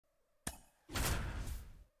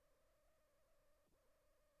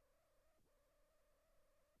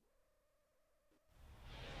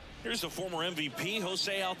Here's the former MVP,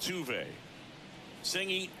 Jose Altuve,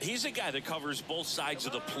 saying he's a guy that covers both sides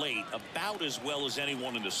of the plate about as well as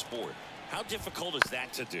anyone in the sport. How difficult is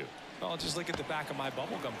that to do? Well, just look at the back of my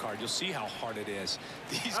bubblegum card. You'll see how hard it is.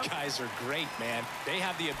 These guys are great, man. They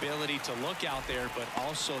have the ability to look out there, but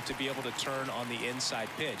also to be able to turn on the inside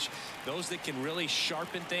pitch. Those that can really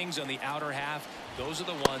sharpen things on the outer half, those are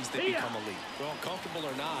the ones that become elite. Well, comfortable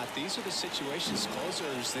or not, these are the situations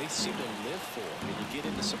closers they seem to live for. I mean, you get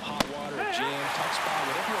into some hot water, a jam, tough spot,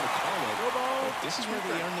 whatever you want to call it. But this is where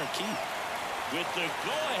they earn their keep. With the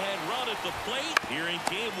go-ahead run at the plate here in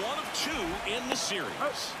game 1 of 2 in the series.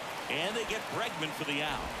 And they get Bregman for the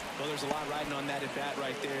out. Well, there's a lot riding on that at bat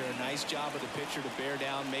right there. A nice job of the pitcher to bear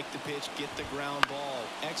down, make the pitch, get the ground ball.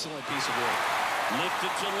 Excellent piece of work.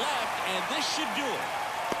 Lifted to left, and this should do it.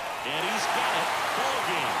 And he's got it. Ball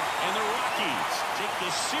game. And the Rockies take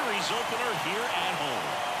the series opener here at home.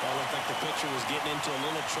 Well, looked like the pitcher was getting into a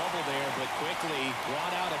little trouble there, but quickly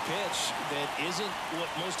brought out a pitch that isn't what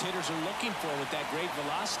most hitters are looking for with that great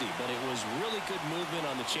velocity. But it was really good movement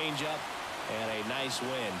on the changeup. And a nice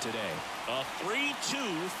win today. A 3-2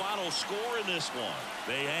 final score in this one.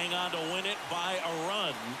 They hang on to win it by a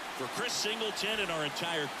run. For Chris Singleton and our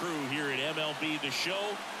entire crew here at MLB The Show,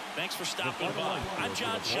 thanks for stopping by. I'm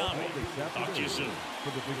John Shammy. Talk to you soon. For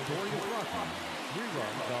the victorious Rockies, 3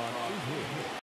 runs on 8 hits.